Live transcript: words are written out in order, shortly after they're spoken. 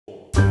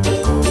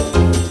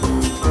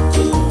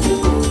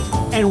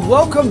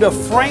Welcome to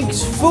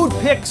Frank's Food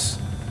Picks,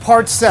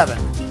 Part 7.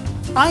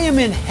 I am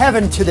in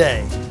heaven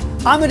today.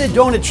 I'm at a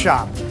donut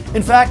shop.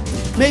 In fact,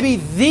 maybe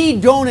the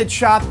donut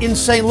shop in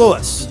St.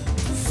 Louis.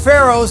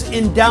 Pharaoh's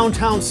in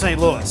downtown St.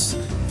 Louis.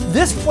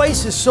 This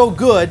place is so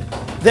good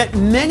that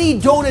many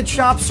donut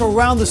shops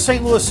around the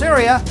St. Louis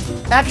area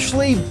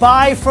actually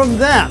buy from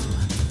them.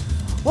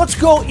 Let's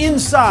go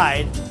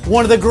inside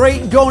one of the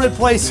great donut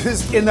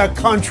places in the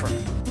country.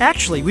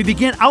 Actually, we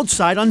begin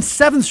outside on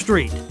 7th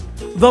Street.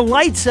 The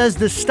light says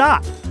to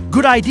stop.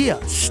 Good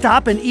idea,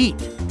 stop and eat.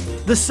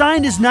 The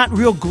sign is not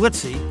real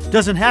glitzy,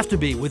 doesn't have to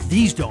be with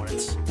these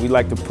donuts. We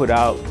like to put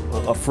out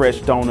a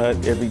fresh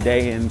donut every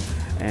day, and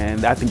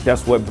I think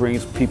that's what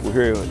brings people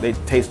here. They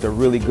taste a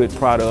really good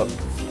product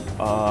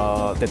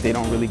that they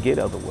don't really get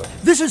otherwise.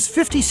 This is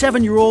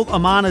 57-year-old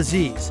Aman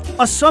Aziz,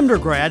 a Sumner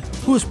grad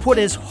who has put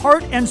his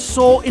heart and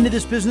soul into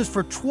this business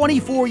for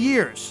 24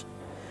 years.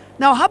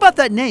 Now, how about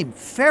that name,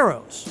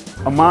 Pharaoh's?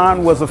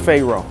 Aman was a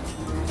Pharaoh,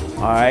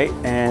 all right?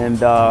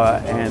 And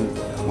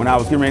when I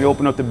was getting ready to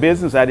open up the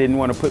business, I didn't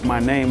want to put my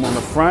name on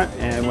the front.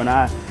 And when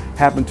I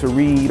happened to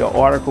read an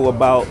article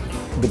about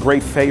the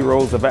great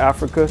pharaohs of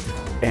Africa,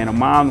 and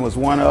Aman was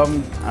one of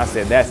them, I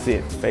said, that's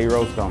it,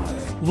 Pharaoh's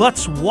Donuts.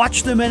 Let's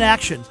watch them in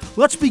action.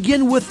 Let's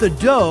begin with the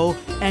dough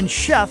and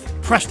Chef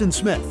Preston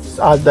Smith.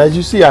 As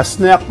you see, I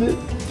snapped it.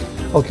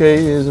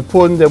 Okay, it's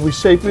important that we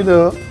shape it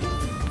up.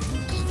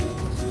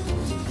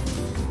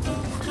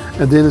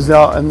 And then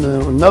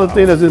another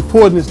thing that's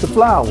important is the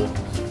flour.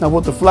 Now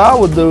what the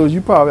flour does,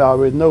 you probably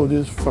already know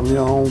this from your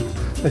own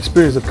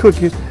experience of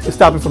cooking, it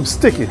stops it from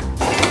sticking.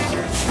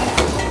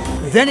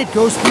 Then it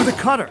goes through the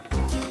cutter.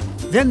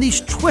 Then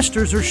these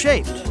twisters are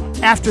shaped.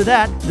 After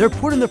that, they're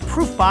put in the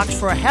proof box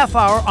for a half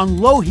hour on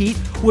low heat,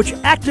 which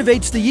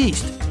activates the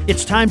yeast.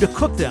 It's time to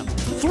cook them,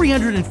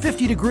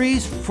 350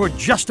 degrees for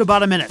just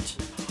about a minute.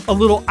 A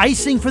little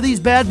icing for these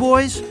bad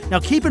boys. Now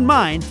keep in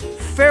mind,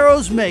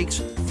 Pharaoh's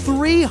makes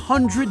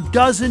 300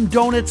 dozen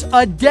donuts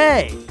a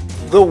day.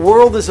 The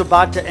world is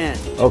about to end.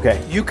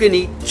 Okay. You can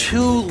eat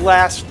 2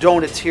 last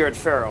donuts here at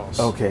Pharaoh's.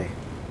 Okay.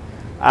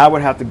 I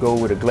would have to go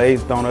with a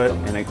glazed donut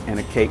and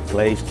a cake,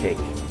 glazed cake.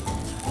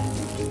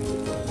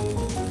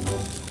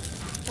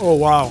 Oh,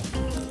 wow.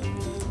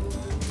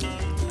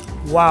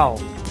 Wow.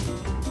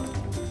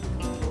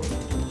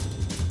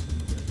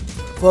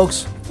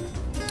 Folks,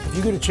 if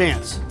you get a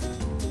chance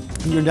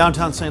and you're in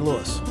downtown St.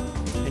 Louis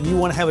and you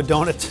want to have a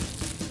donut,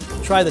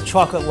 try the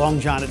chocolate Long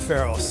John at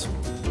Pharaoh's.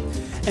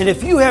 And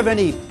if you have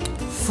any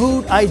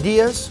food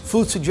ideas,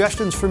 food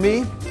suggestions for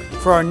me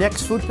for our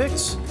next food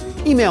picks,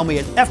 email me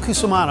at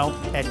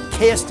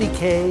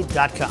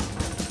fcusumano@ksdk.com.